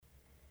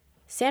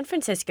San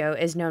Francisco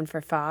is known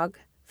for fog,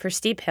 for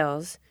steep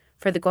hills,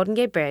 for the Golden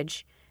Gate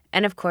Bridge,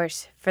 and of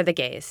course, for the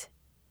gays.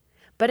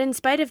 But in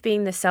spite of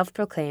being the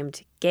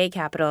self-proclaimed gay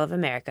capital of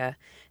America,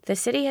 the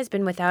city has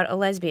been without a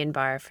lesbian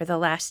bar for the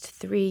last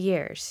 3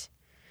 years.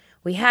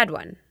 We had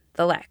one,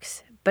 the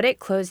Lex, but it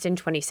closed in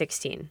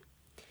 2016.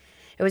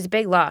 It was a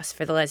big loss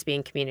for the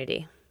lesbian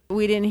community.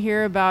 We didn't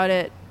hear about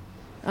it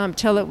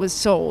till it was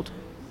sold,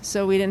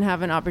 so we didn't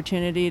have an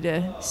opportunity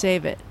to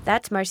save it.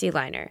 That's Marcy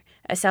Liner,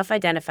 a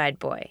self-identified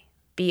boy,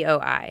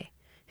 BOI,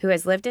 who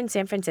has lived in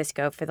San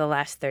Francisco for the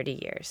last 30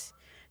 years.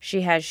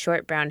 She has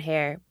short brown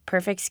hair,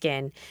 perfect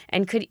skin,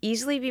 and could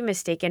easily be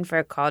mistaken for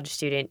a college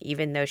student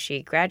even though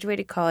she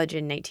graduated college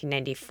in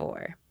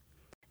 1994.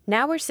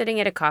 Now we're sitting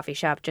at a coffee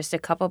shop just a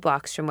couple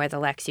blocks from where the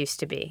Lex used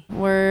to be.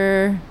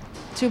 We're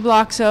 2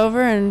 blocks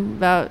over and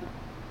about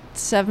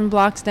 7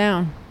 blocks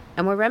down.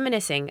 And we're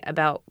reminiscing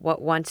about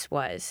what once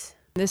was.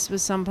 This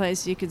was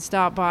someplace you could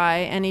stop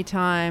by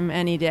anytime,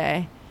 any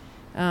day.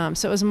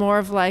 So it was more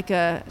of like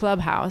a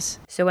clubhouse.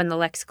 So when the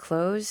Lex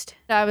closed,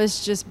 I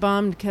was just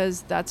bummed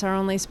because that's our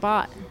only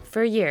spot.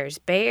 For years,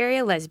 Bay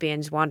Area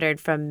lesbians wandered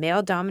from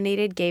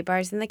male-dominated gay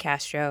bars in the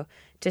Castro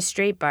to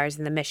straight bars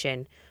in the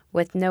Mission,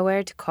 with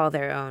nowhere to call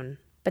their own.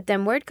 But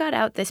then word got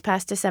out this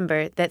past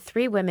December that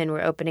 3 women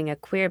were opening a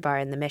queer bar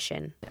in the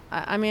Mission.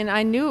 I mean,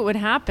 I knew it would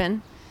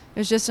happen. It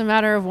was just a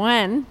matter of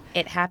when.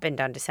 It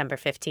happened on December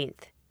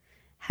 15th.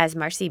 Has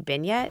Marcy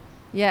been yet?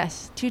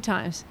 Yes, 2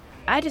 times.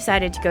 I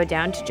decided to go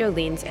down to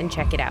Jolene's and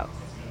check it out.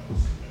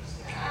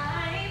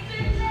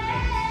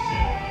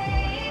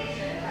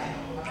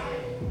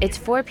 It's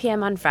 4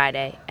 p.m. on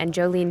Friday, and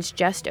Jolene's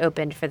just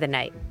opened for the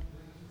night.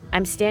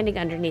 I'm standing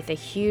underneath a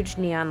huge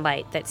neon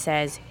light that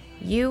says,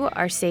 "You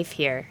are safe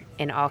here,"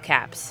 in all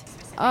caps.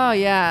 Oh,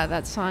 yeah,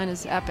 that sign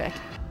is epic.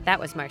 That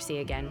was Marcy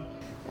again.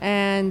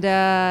 And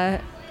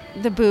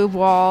the boob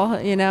wall,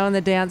 in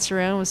the dance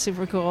room was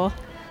super cool.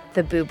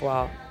 The boob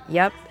wall.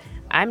 Yup.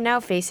 I'm now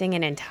facing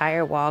an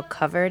entire wall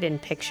covered in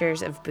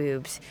pictures of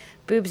boobs.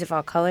 Boobs of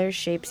all colors,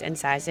 shapes, and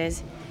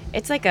sizes.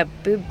 It's like a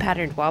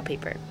boob-patterned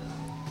wallpaper.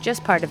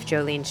 Just part of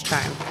Jolene's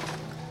charm.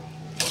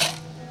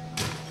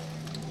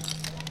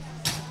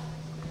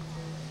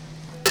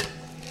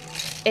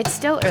 It's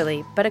still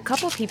early, but a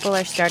couple people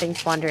are starting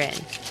to wander in.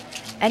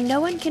 And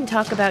no one can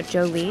talk about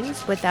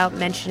Jolene's without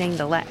mentioning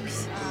the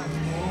Lex.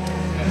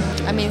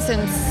 I mean,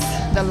 since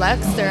the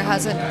Lex, there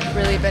hasn't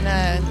really been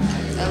a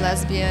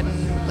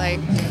lesbian,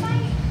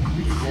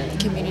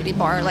 community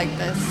bar like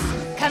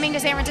this. Coming to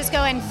San Francisco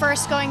and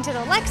first going to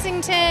the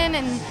Lexington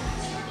and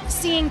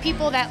seeing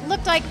people that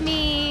looked like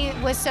me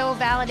was so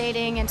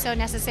validating and so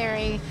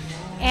necessary.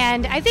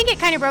 And I think it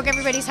kind of broke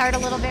everybody's heart a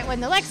little bit when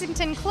the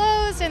Lexington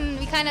closed and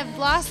we kind of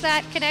lost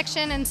that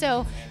connection. And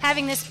so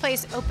having this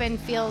place open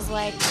feels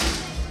like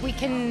we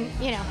can,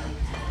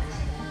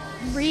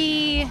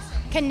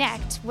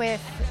 reconnect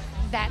with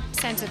that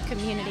sense of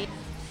community.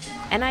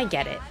 And I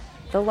get it.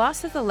 The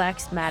loss of the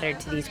Lex mattered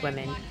to these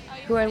women,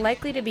 who are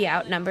likely to be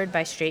outnumbered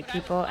by straight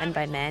people and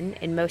by men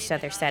in most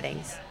other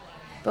settings.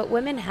 But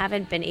women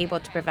haven't been able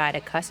to provide a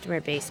customer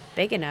base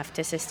big enough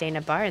to sustain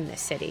a bar in this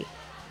city.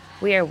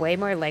 We are way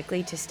more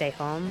likely to stay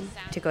home,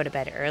 to go to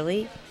bed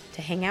early,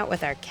 to hang out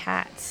with our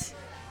cats.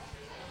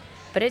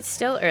 But it's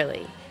still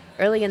early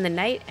in the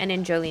night and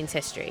in Jolene's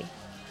history.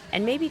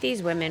 And maybe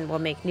these women will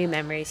make new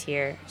memories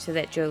here so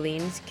that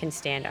Jolene's can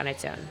stand on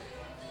its own.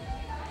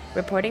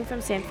 Reporting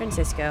from San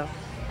Francisco,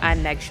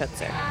 I'm Meg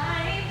Schutzer.